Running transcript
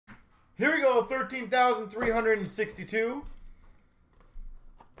Here we go, 13,362.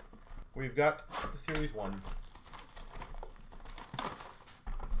 We've got the Series 1.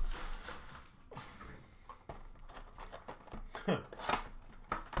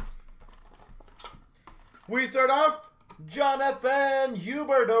 We start off, Jonathan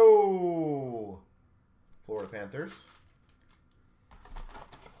Huberdeau, Florida Panthers.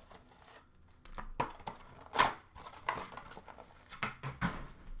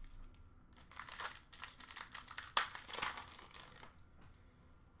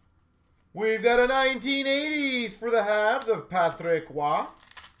 We've got a 1980s for the Habs of Patrick Roy.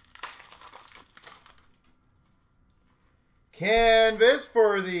 Canvas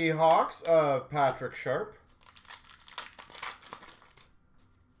for the Hawks of Patrick Sharp.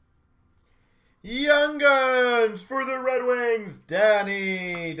 Young Guns for the Red Wings,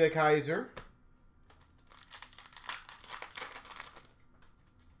 Danny DeKeyser.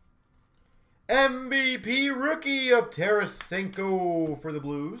 MVP rookie of Tarasenko for the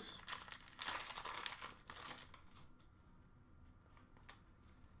Blues.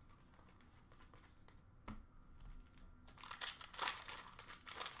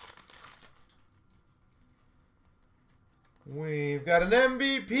 We've got an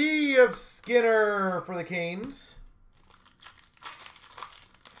MVP of Skinner for the Canes.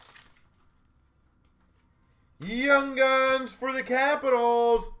 Young Guns for the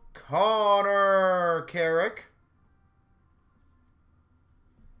Capitals, Connor Carrick.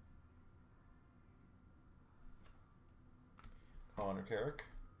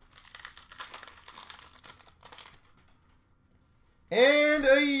 And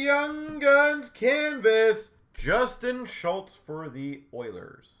a Young Guns canvas, Justin Schultz for the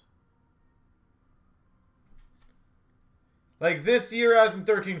Oilers. Like this year as in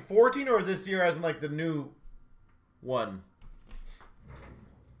 13-14 or this year as in like the new one?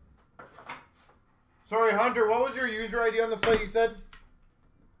 Sorry, Hunter, what was your user ID on the site you said?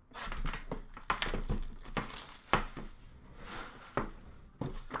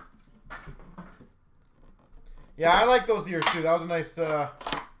 Yeah, I like those years too. That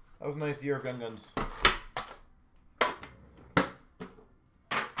was a nice year of Gun Guns.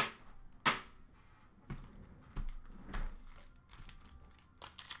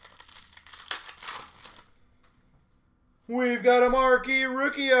 We've got a marquee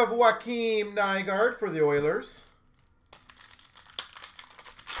rookie of Joakim Nygard for the Oilers.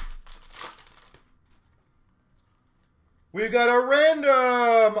 We've got a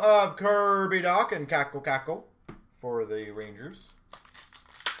random of Kirby Doc and Kako for the Rangers.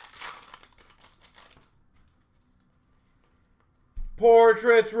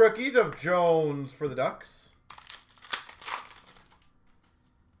 Portraits rookies of Jones for the Ducks.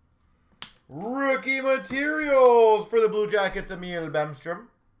 Rookie materials for the Blue Jackets, Emil Bemstrom.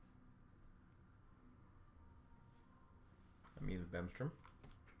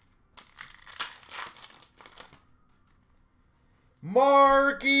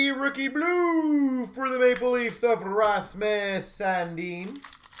 Marquee rookie blue for the Maple Leafs of Rasmus Sandin.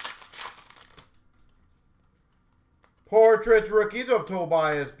 Portraits rookies of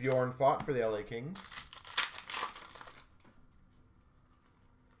Tobias Bjornfot for the LA Kings.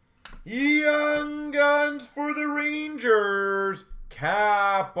 Young Guns for the Rangers,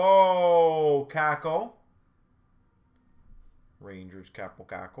 Kako. Rangers,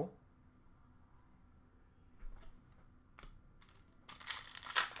 Kako.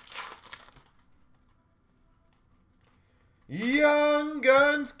 Young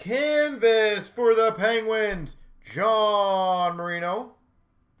Guns canvas for the Penguins, John Marino.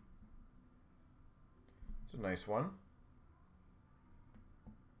 It's a nice one.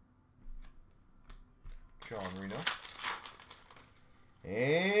 John Marino.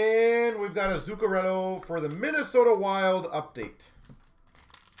 And we've got a Zuccarello for the Minnesota Wild update.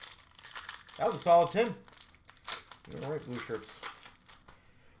 That was a solid 10. All right, blue shirts.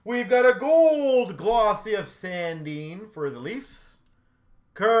 We've got a gold glossy of Sandin for the Leafs.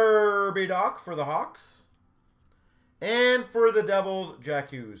 Kirby Doc for the Hawks. And for the Devils,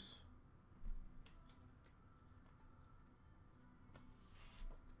 Jack Hughes.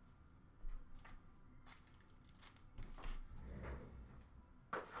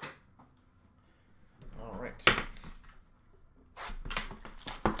 All right.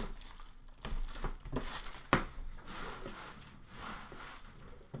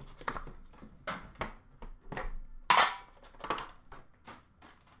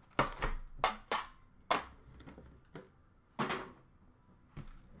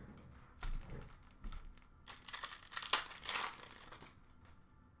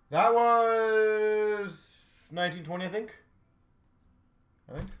 That was 1920, I think.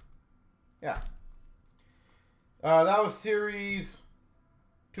 Yeah. That was series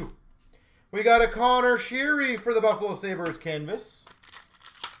 2. We got a Connor Sheary for the Buffalo Sabres canvas.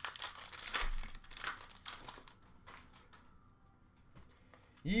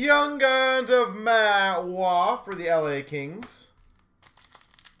 Young Guns of Matt Waugh for the LA Kings.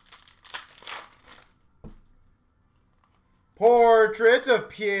 Portraits of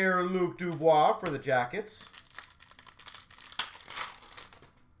Pierre-Luc Dubois for the Jackets.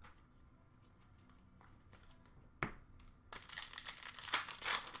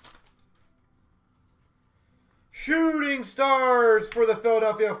 Shooting Stars for the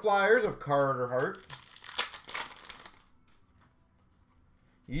Philadelphia Flyers of Carter Hart.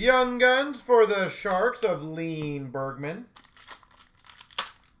 Young Guns for the Sharks of Lean Bergman.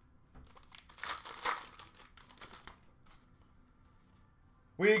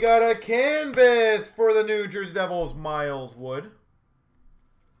 We got a canvas for the New Jersey Devils, Miles Wood.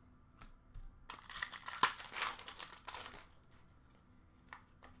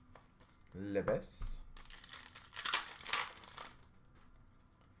 Lebes.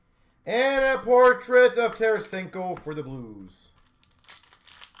 And a portrait of Tarasenko for the Blues.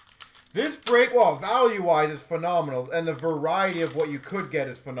 This break, well, value-wise, is phenomenal. And the variety of what you could get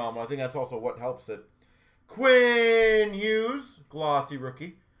is phenomenal. I think that's also what helps it. Quinn Hughes, glossy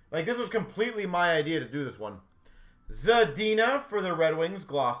rookie. Like, this was completely my idea to do this one. Zadina for the Red Wings,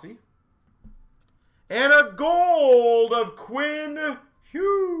 glossy. And a gold of Quinn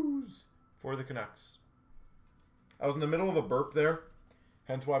Hughes for the Canucks. I was in the middle of a burp there.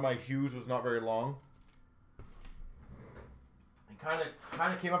 Hence why my Hughes was not very long. It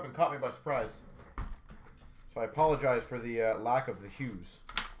kind of came up and caught me by surprise. So I apologize for the lack of the Hughes.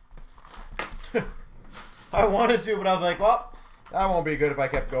 I wanted to, but I was like, well, that won't be good if I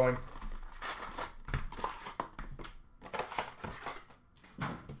kept going.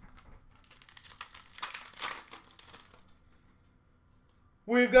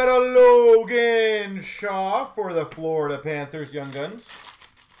 We've got a Logan Shaw for the Florida Panthers, Young Guns.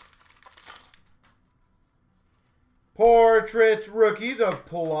 Portraits Rookies of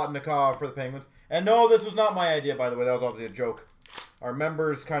Plotnikov for the Penguins. And no, this was not my idea, by the way. That was obviously a joke. Our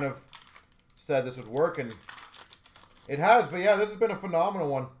members kind of said this would work, and it has. But yeah, this has been a phenomenal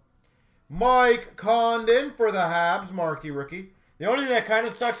one. Mike Condon for the Habs, marquee rookie. The only thing that kind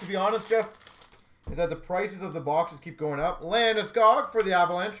of sucks, to be honest, Jeff, is that the prices of the boxes keep going up. Landeskog for the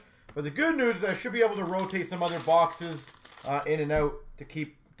Avalanche. But the good news is I should be able to rotate some other boxes in and out to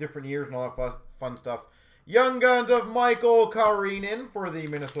keep different years and all that fun stuff. Young Guns of Michael Karenin for the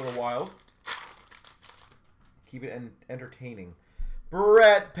Minnesota Wild. Keep it entertaining.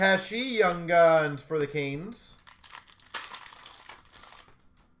 Brett Pesce, Young Guns for the Canes.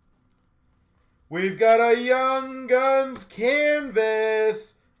 We've got a Young Guns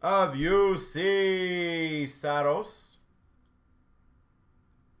canvas of UC Saros.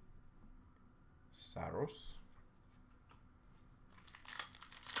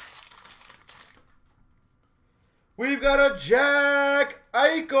 We've got a Jack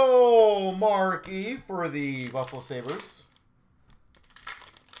Eichel marquee for the Buffalo Sabres.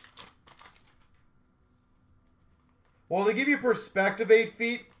 Well, to give you perspective, 8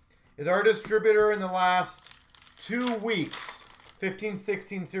 feet is our distributor in the last 2 weeks.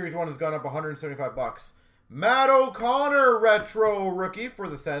 15-16 Series 1 has gone up $175. Matt O'Connor retro rookie for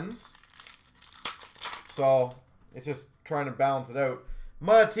the Sens. So, it's just trying to balance it out.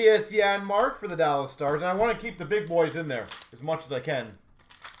 Matthias Janmark for the Dallas Stars. And I want to keep the big boys in there as much as I can.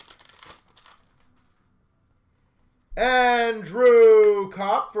 Andrew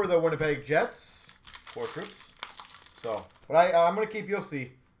Kopp for the Winnipeg Jets. Portraits. So, but I'm going to keep, you'll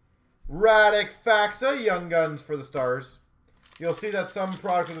see. Radek Faxa, Young Guns for the Stars. You'll see that some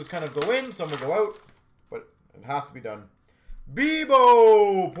products will just kind of go in, some will go out. But it has to be done.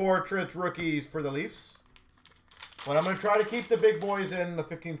 Bebo Portraits Rookies for the Leafs. But I'm going to try to keep the big boys in the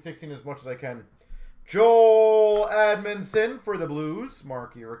 15-16 as much as I can. Joel Edmondson for the Blues.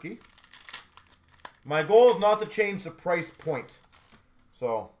 Marquee rookie. My goal is not to change the price point.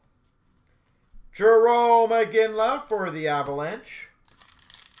 So, Jerome McGinley for the Avalanche.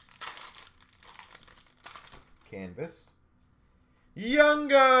 Canvas. Young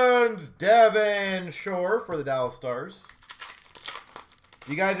Guns Devin Shore for the Dallas Stars.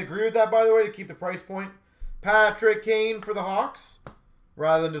 You guys agree with that, by the way, to keep the price point? Patrick Kane for the Hawks,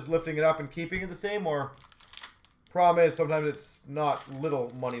 rather than just lifting it up and keeping it the same, or problem is sometimes it's not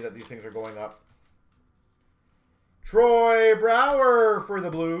little money that these things are going up. Troy Brouwer for the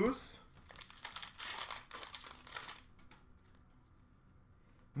Blues.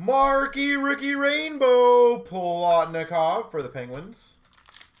 Marquee Rookie Rainbow Plotnikov for the Penguins.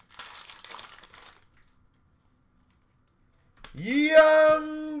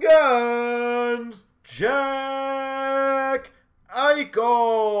 Young Guns, Jack Eichel.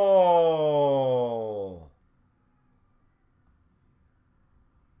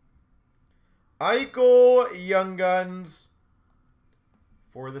 Eichel, Young Guns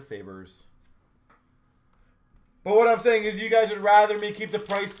for the Sabres. But what I'm saying is you guys would rather me keep the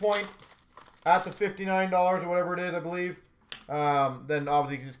price point at the $59 or whatever it is, I believe. Then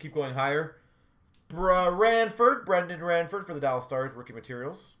obviously you can just keep going higher. Brendan Ranford for the Dallas Stars, rookie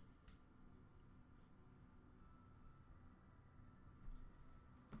materials.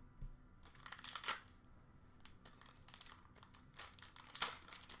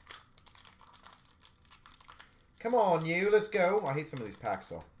 Come on, you. Let's go. I hate some of these packs,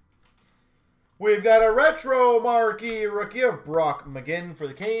 though. We've got a retro marquee rookie of Brock McGinn for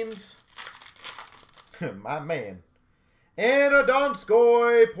the Canes. My man. And a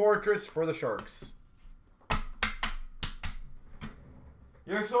Donskoy portraits for the Sharks.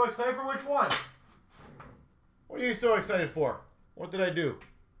 You're so excited for which one? What are you so excited for? What did I do?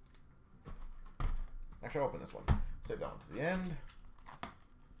 Actually, I'll open this one. Save that one to the end.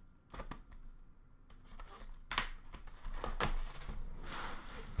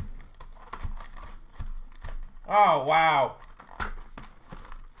 Oh, wow.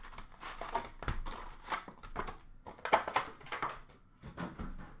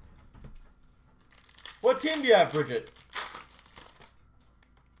 What team do you have, Bridget?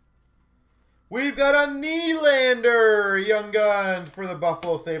 We've got a Nylander, Young Guns for the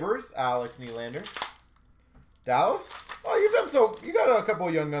Buffalo Sabres. Alex Nylander. Dallas? Oh, you've done so. You got a couple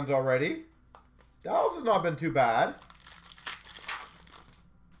of Young Guns already. Dallas has not been too bad.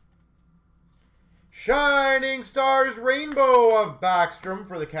 Shining Stars Rainbow of Backstrom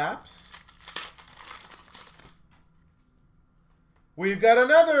for the Caps. We've got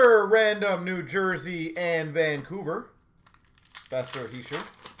another random New Jersey and Vancouver. Besser Heischer.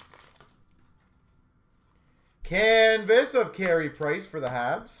 Canvas of Carey Price for the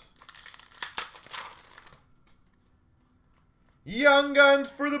Habs. Young Guns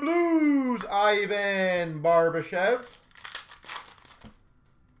for the Blues, Ivan Barbashev.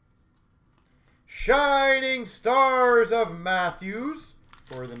 Shining Stars of Matthews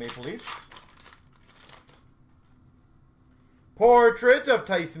for the Maple Leafs. Portrait of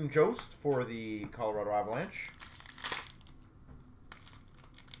Tyson Jost for the Colorado Avalanche.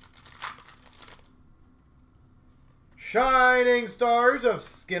 Shining Stars of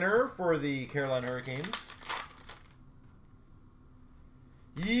Skinner for the Carolina Hurricanes.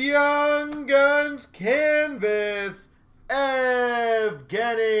 Young Guns Canvas,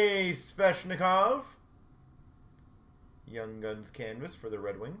 Evgeny Sveshnikov. Young Guns Canvas for the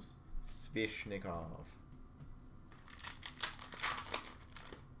Red Wings, Sveshnikov.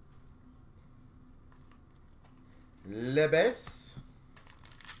 Lebes.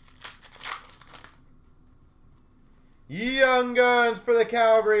 Young Guns for the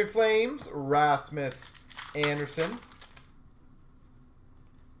Calgary Flames, Rasmus Anderson.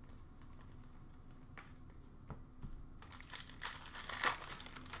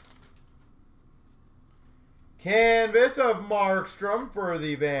 Canvas of Markstrom for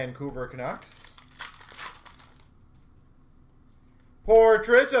the Vancouver Canucks.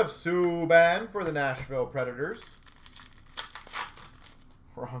 Portrait of Subban for the Nashville Predators.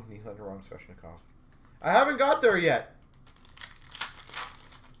 Wrong Nylander, wrong Sveshnikov. I haven't got there yet.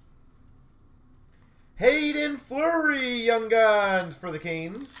 Hayden Fleury, Young Guns for the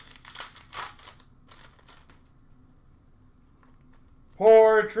Canes.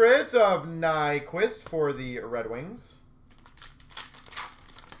 Portraits of Nyquist for the Red Wings.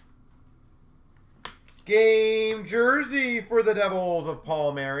 Game jersey for the Devils of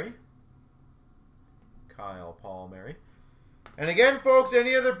Palmieri. Kyle Palmieri. And again, folks,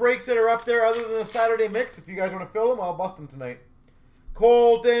 any other breaks that are up there other than the Saturday mix, if you guys want to fill them, I'll bust them tonight.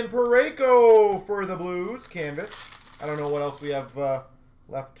 Colton Parayko for the Blues, canvas. I don't know what else we have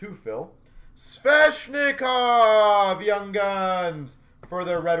left to fill. Sveshnikov, Young Guns for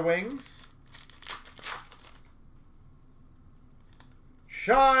the Red Wings.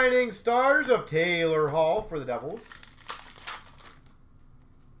 Shining Stars of Taylor Hall for the Devils.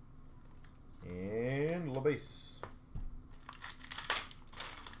 And LeBase.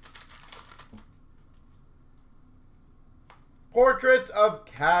 Portraits of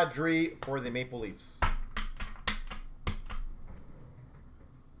Kadri for the Maple Leafs.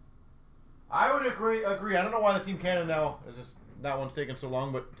 I would agree. I don't know why the Team Canada now is just that one's taking so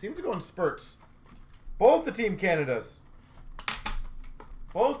long, but it seems to go in spurts. Both the Team Canadas.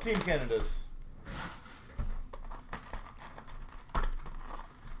 Both Team Canadas.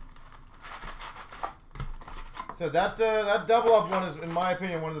 So that double up one is, in my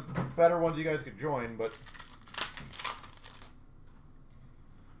opinion, one of the better ones you guys could join. But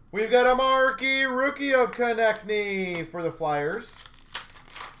we've got a marquee rookie of Konechny for the Flyers.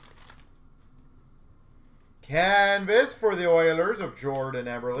 Canvas for the Oilers of Jordan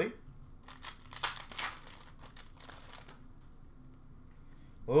Eberle.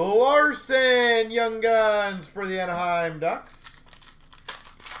 Larson Young Guns for the Anaheim Ducks.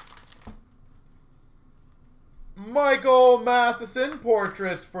 Michael Matheson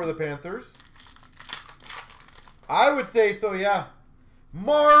Portraits for the Panthers. I would say so, yeah.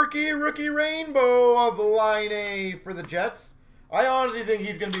 Marquee Rookie Rainbow of Line A for the Jets. I honestly think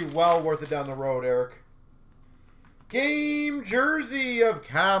he's going to be well worth it down the road, Eric. Game Jersey of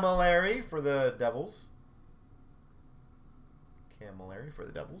Camilleri for the Devils. Camilleri for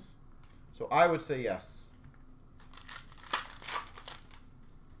the Devils. So I would say yes.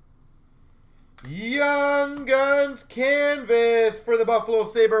 Young Guns Canvas for the Buffalo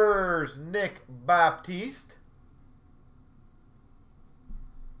Sabres. Nick Baptiste.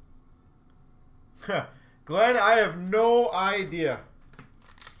 Glenn, I have no idea.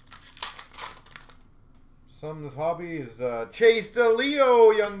 Some of this hobby is Chase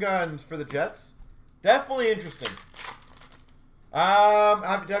DeLeo Young Guns for the Jets. Definitely interesting.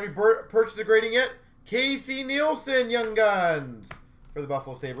 Have you purchased a grading yet? Casey Nielsen Young Guns for the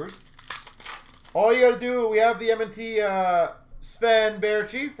Buffalo Sabres. All you got to do, we have the M&T Sven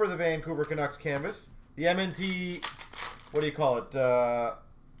Baertschi for the Vancouver Canucks canvas. The M&T, what do you call it?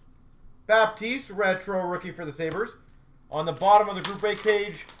 Baptiste Retro Rookie for the Sabres. On the bottom of the Group Break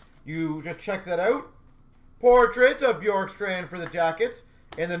page, you just check that out. Portrait of Bjorkstrand for the Jackets.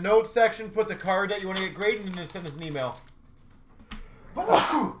 In the notes section, put the card that you want to get graded and then send us an email.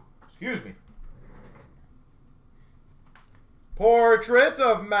 Excuse me. Portrait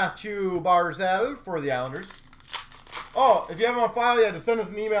of Matthew Barzal for the Islanders. Oh, if you have him on file, yeah, just send us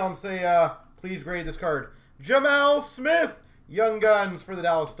an email and say, please grade this card. Jamal Smith, Young Guns for the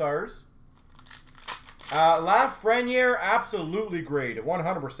Dallas Stars. Lafreniere, absolutely grade,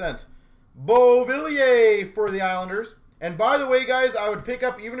 100%. Beauvillier for the Islanders. And by the way, guys, I would pick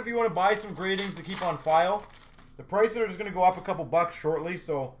up, even if you want to buy some gradings to keep on file, the prices are just going to go up a couple bucks shortly,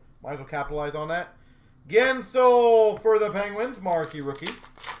 so might as well capitalize on that. Gensel for the Penguins, marquee rookie.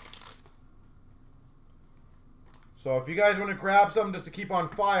 So if you guys want to grab something just to keep on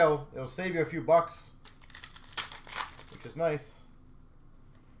file, it'll save you a few bucks, which is nice.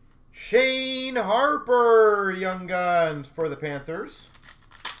 Shane Harper, Young Guns for the Panthers.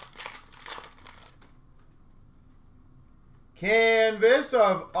 Canvas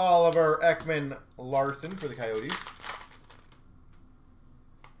of Oliver Ekman-Larsson for the Coyotes.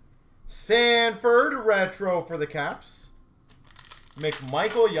 Sanford Retro for the Caps.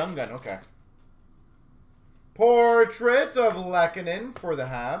 McMichael Young Gun, okay. Portrait of Lehkonen for the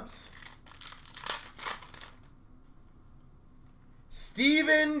Habs.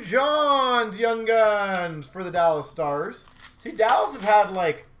 Steven Johns Young Guns for the Dallas Stars. See, Dallas have had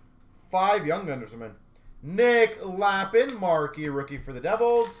like 5 Young Guns or something. Nick Lappin, marquee rookie for the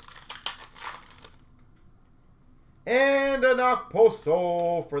Devils. And a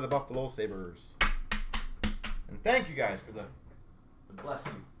Okposo for the Buffalo Sabres. And thank you guys for the bless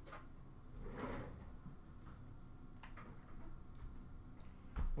you.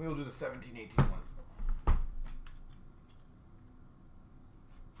 We will do the 17-18 one.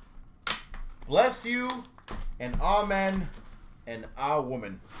 Bless you and amen and a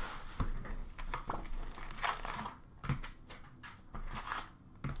woman.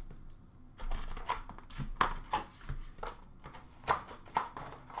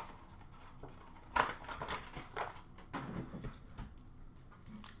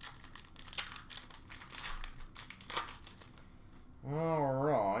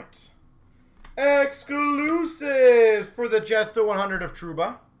 Alright. Exclusives for the Jets to 100 of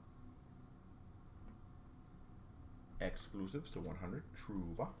Trouba. Exclusives to 100,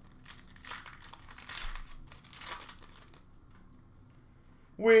 Trouba.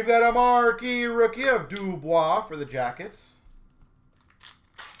 We've got a marquee rookie of Dubois for the Jackets.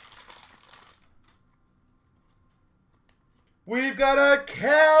 We've got a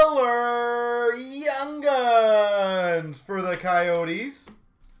Keller Young Guns for the Coyotes.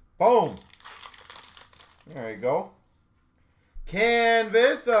 Boom. There you go.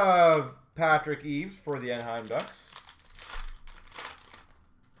 Canvas of Patrick Eaves for the Anaheim Ducks.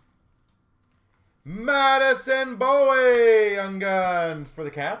 Madison Bowie Young Guns for the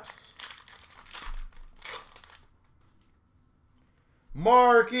Caps.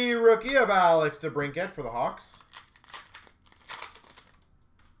 Marquee rookie of Alex DeBrincat for the Hawks.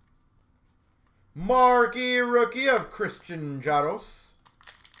 Marquee rookie of CloutsnChara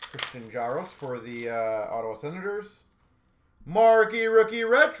for the Ottawa Senators. Marquee rookie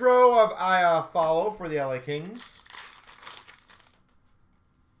retro of Iafallo for the LA Kings.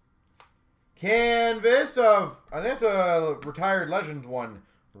 Canvas of, I think it's a retired Legends one,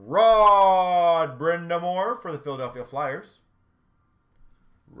 Rod Brindamore for the Philadelphia Flyers.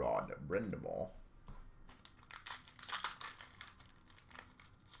 Rod Brindamore.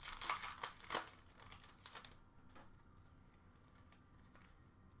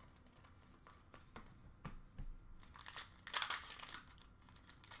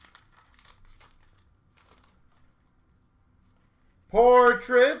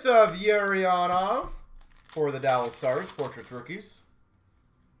 Portraits of Urianov for the Dallas Stars. Portraits rookies.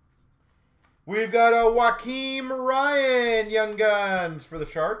 We've got a Joakim Ryan Young Guns for the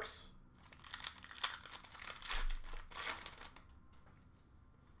Sharks.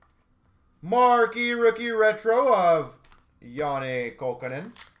 Marquee rookie retro of Janne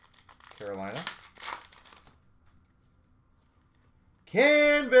Kokkonen, Carolina.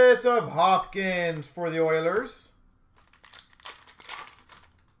 Canvas of Hopkins for the Oilers.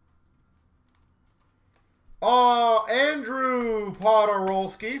 Andrew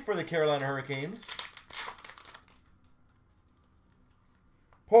Podorowski for the Carolina Hurricanes.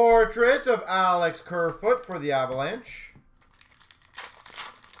 Portrait of Alex Kerfoot for the Avalanche.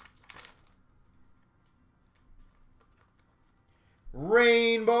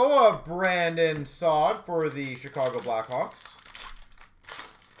 Rainbow of Brandon Saad for the Chicago Blackhawks.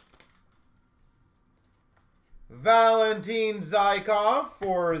 Valentin Zykov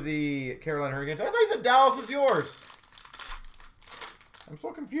for the Carolina Hurricanes. I thought you said Dallas was yours. I'm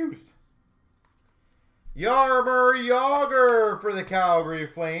so confused. Jaromir Jagr for the Calgary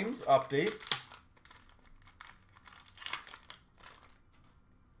Flames. Update.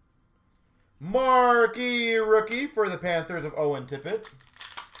 Marquee rookie for the Panthers of Owen Tippett.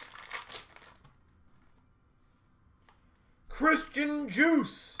 Christian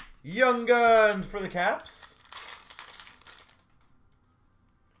Juice Young Guns for the Caps.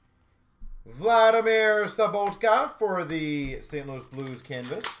 Vladimir Sabotka for the St. Louis Blues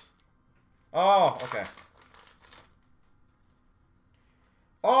canvas. Oh, okay.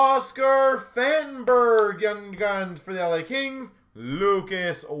 Oscar Fanberg Young Guns for the LA Kings.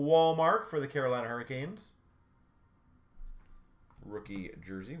 Lucas Wallmark for the Carolina Hurricanes. Rookie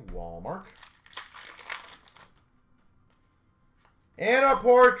jersey, Wallmark. And a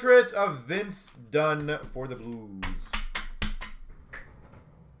portrait of Vince Dunn for the Blues.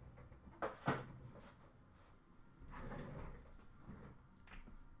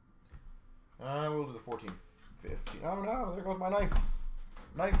 We'll do the 14, 15. Oh no, there goes my knife.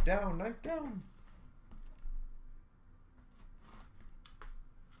 Knife down, knife down.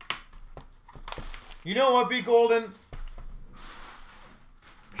 You know what, B. Golden?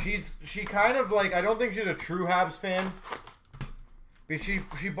 She kind of like, I don't think she's a true Habs fan. But she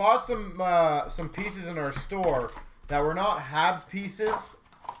bought some pieces in our store that were not Habs pieces.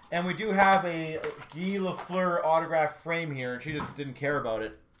 And we do have a Guy Lafleur autograph frame here, and she just didn't care about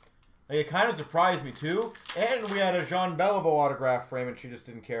it. Like, it kind of surprised me too. And we had a Jean Beliveau autograph frame, and she just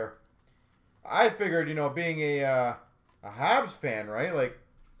didn't care. I figured, you know, being a Habs fan, right? Like,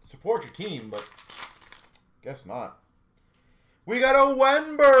 support your team, but guess not. We got a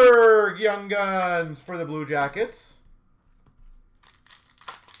Wenberg Young Guns for the Blue Jackets.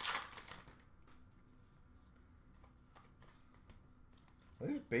 Are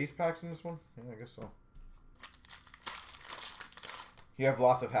there base packs in this one? Yeah, I guess so. You have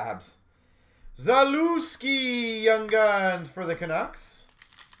lots of Habs. Zalewski Young Guns for the Canucks.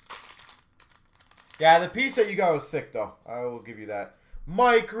 Yeah, the piece that you got was sick, though. I will give you that.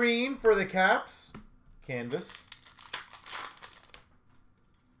 Mike Green for the Caps. Canvas.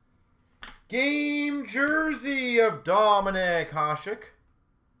 Game jersey of Dominic Hasek.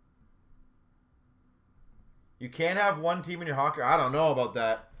 You can't have one team in your hockey. I don't know about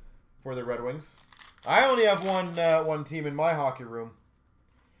that for the Red Wings. I only have one team in my hockey room.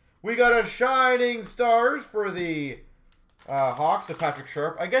 We got a Shining Stars for the Hawks of Patrick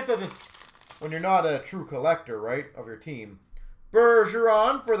Sharp. I guess that's just when you're not a true collector, right, of your team.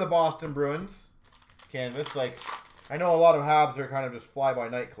 Bergeron for the Boston Bruins. Canvas. Like, I know a lot of Habs are kind of just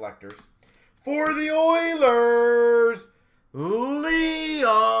fly-by-night collectors. For the Oilers, Leon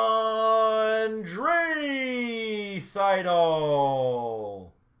Draisaitl.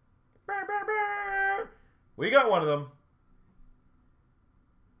 We got one of them.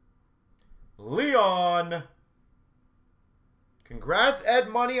 Leon. Congrats, Ed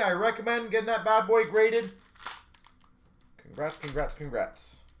Money. I recommend getting that bad boy graded. Congrats, congrats,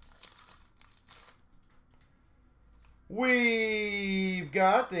 congrats. We've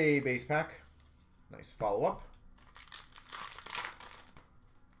got a base pack. Nice follow-up.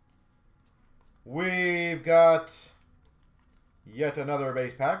 We've got yet another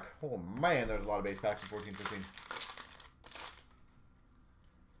base pack. Oh man, there's a lot of base packs in 14-15.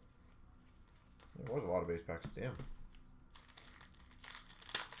 There was a lot of base packs, damn.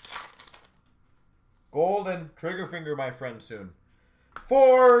 Golden trigger finger, my friend, soon.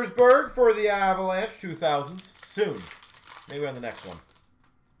 Forsberg for the Avalanche, 2000s, soon. Maybe on the next one.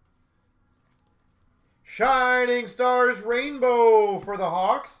 Shining Stars Rainbow for the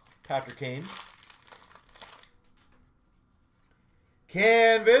Hawks, Patrick Kane.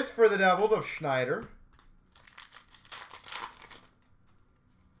 Canvas for the Devils of Schneider.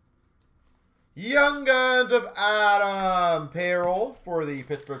 Young Guns of Adam Payroll for the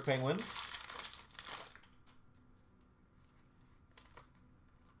Pittsburgh Penguins.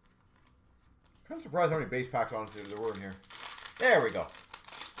 Kind of surprised how many base packs honestly there were in here. There we go.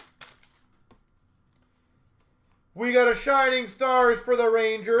 We got a Shining Stars for the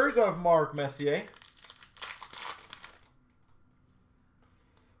Rangers of Mark Messier.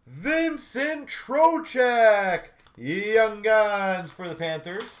 Vincent Trocheck, Young Guns for the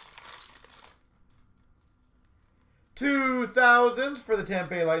Panthers. 2000s for the Tampa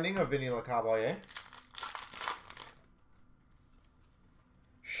Bay Lightning of Vinny LeCavalier.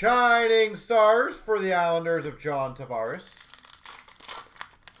 Shining Stars for the Islanders of John Tavares.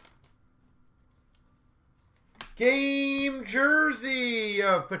 Game jersey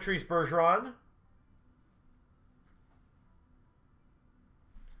of Patrice Bergeron.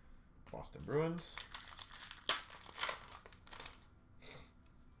 Boston Bruins.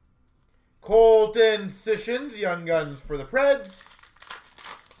 Colton Sissons, Young Guns for the Preds.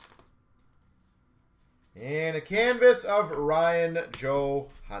 And a canvas of Ryan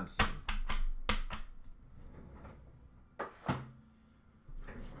Johansson.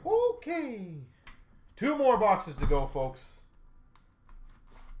 Okay. 2 more boxes to go, folks.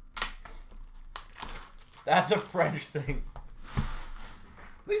 That's a French thing.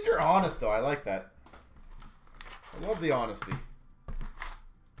 At least you're honest, though. I like that. I love the honesty.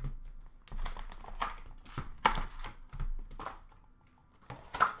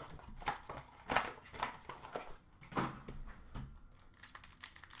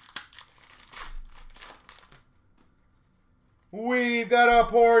 We've got a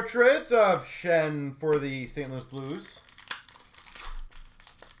portrait of Shen for the St. Louis Blues.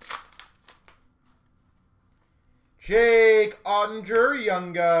 Jake Ottinger,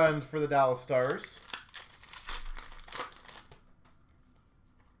 Young Guns for the Dallas Stars.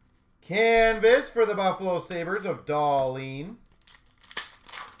 Canvas for the Buffalo Sabres of Darlene.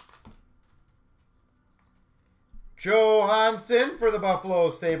 Johansson for the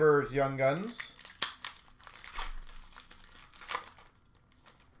Buffalo Sabres, Young Guns.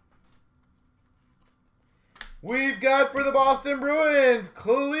 We've got for the Boston Bruins,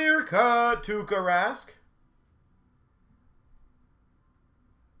 clear cut Tuukka Rask.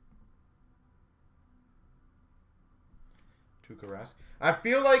 Tuukka Rask. I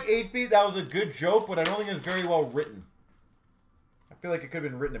feel like 8 feet, that was a good joke, but I don't think it's very well written. I feel like it could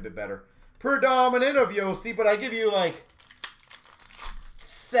have been written a bit better. Predominant of Yossi, but I give you like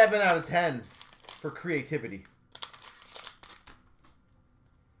 7 out of 10 for creativity.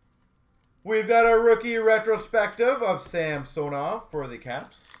 We've got a rookie retrospective of Samsonov for the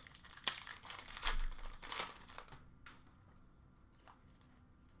Caps.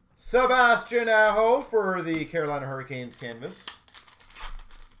 Sebastian Aho for the Carolina Hurricanes canvas.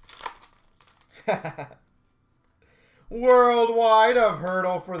 Worldwide of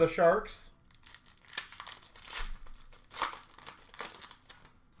Hurdle for the Sharks.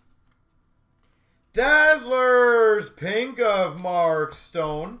 Dazzlers pink of Mark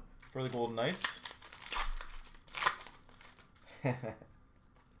Stone for the Golden Knights.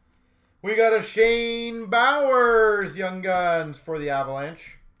 We got a Shane Bowers Young Guns for the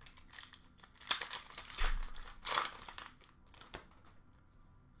Avalanche.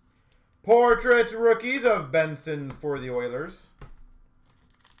 Portraits rookies of Benson for the Oilers.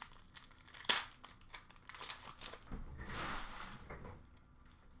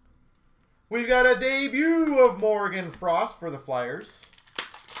 We've got a debut of Morgan Frost for the Flyers.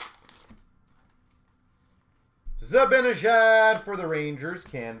 Zibanejad for the Rangers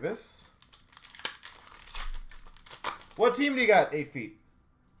canvas. What team do you got? 8 feet.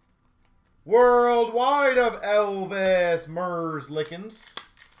 Worldwide of Elvis Merzlikins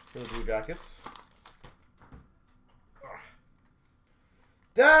for the Blue Jackets.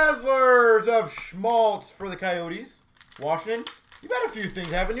 Dazzlers of Schmaltz for the Coyotes. Washington. You've had a few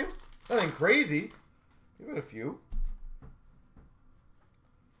things, haven't you? Nothing crazy. You've had a few.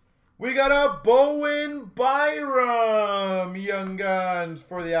 We got a Bowen Byram Young Guns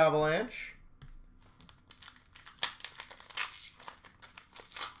for the Avalanche.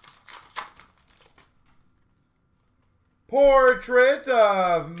 Portrait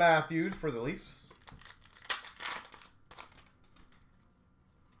of Matthews for the Leafs.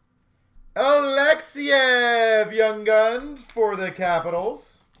 Alexiev Young Guns for the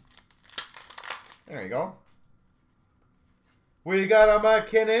Capitals. There you go. We got a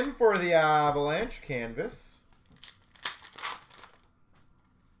McKinnon for the Avalanche canvas.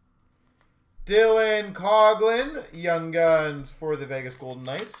 Dylan Coghlan Young Guns for the Vegas Golden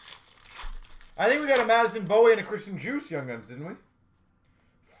Knights. I think we got a Madison Bowie and a Christian Juice Young Guns, didn't we?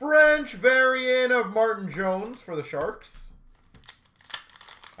 French variant of Martin Jones for the Sharks.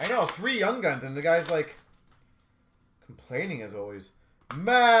 I know, 3 Young Guns, and the guy's like complaining as always.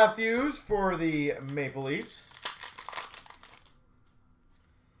 Matthews for the Maple Leafs.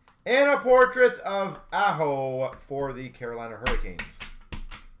 And a portrait of Aho for the Carolina Hurricanes.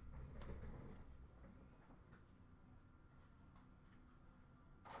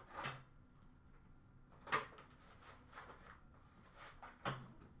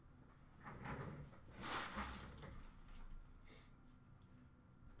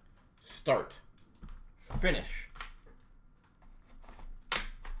 Start. Finish.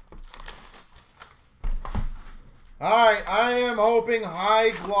 Alright, I am hoping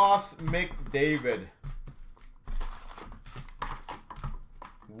high gloss McDavid.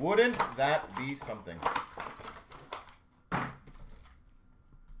 Wouldn't that be something?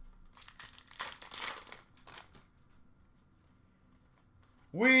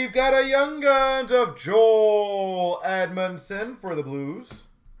 We've got a Young Guns of Joel Edmondson for the Blues.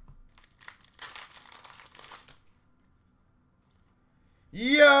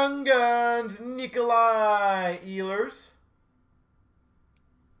 Young Guns, Nikolai Ehlers.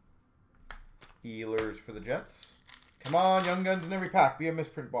 Ehlers for the Jets. Come on, Young Guns in every pack. Be a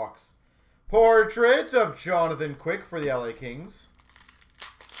misprint box. Portraits of Jonathan Quick for the LA Kings.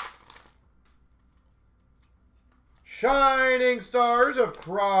 Shining Stars of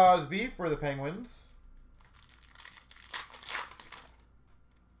Crosby for the Penguins.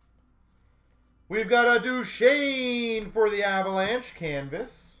 We've got a Duchesne for the Avalanche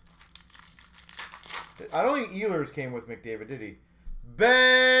canvas. I don't think Ehlers came with McDavid, did he?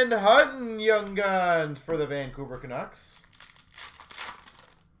 Ben Hutton Young Guns for the Vancouver Canucks.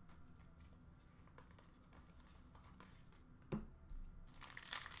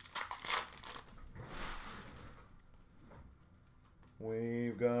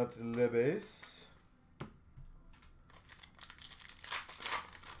 We've got Levis.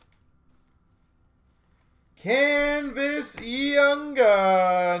 Canvas Young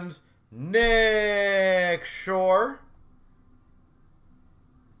Guns, Nick Shore.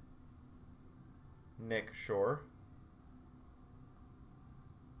 Nick Shore.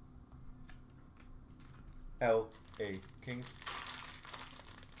 L.A. Kings.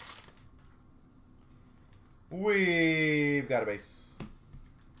 We've got a base.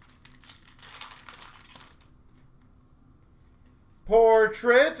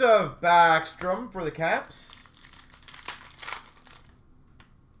 Portrait of Backstrom for the Caps.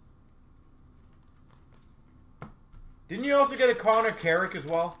 Didn't you also get a Connor Carrick as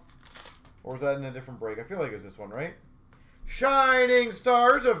well? Or was that in a different break? I feel like it's this one, right? Shining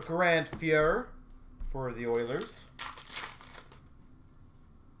Stars of Grant Fuhr for the Oilers.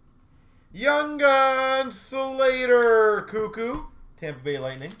 Young Guns Slater Cuckoo, Tampa Bay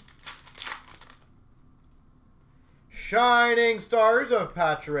Lightning. Shining Stars of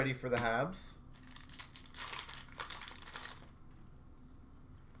Pacioretty for the Habs.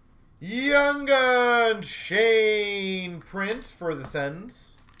 Young Guns Shane Prince for the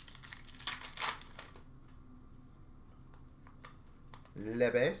Sens.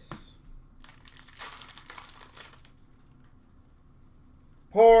 Lebes.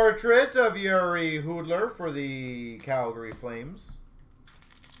 Portrait of Yuri Hoodler for the Calgary Flames.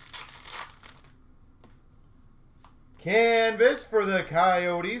 Canvas for the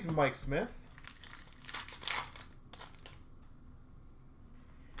Coyotes, Mike Smith.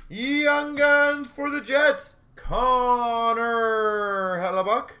 Young Guns for the Jets, Connor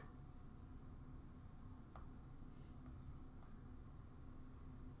Hellebuck.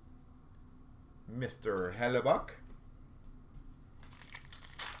 Mr. Hellebuck.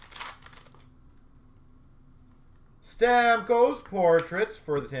 Stamkos portraits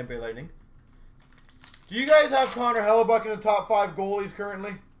for the Tampa Bay Lightning. Do you guys have Connor Hellebuck in the top 5 goalies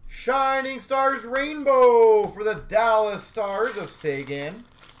currently? Shining Stars Rainbow for the Dallas Stars of Sagan.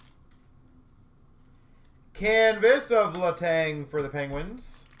 Canvas of Letang for the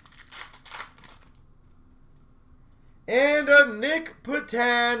Penguins. Nick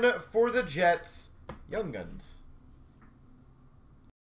Patan for the Jets. Young Guns.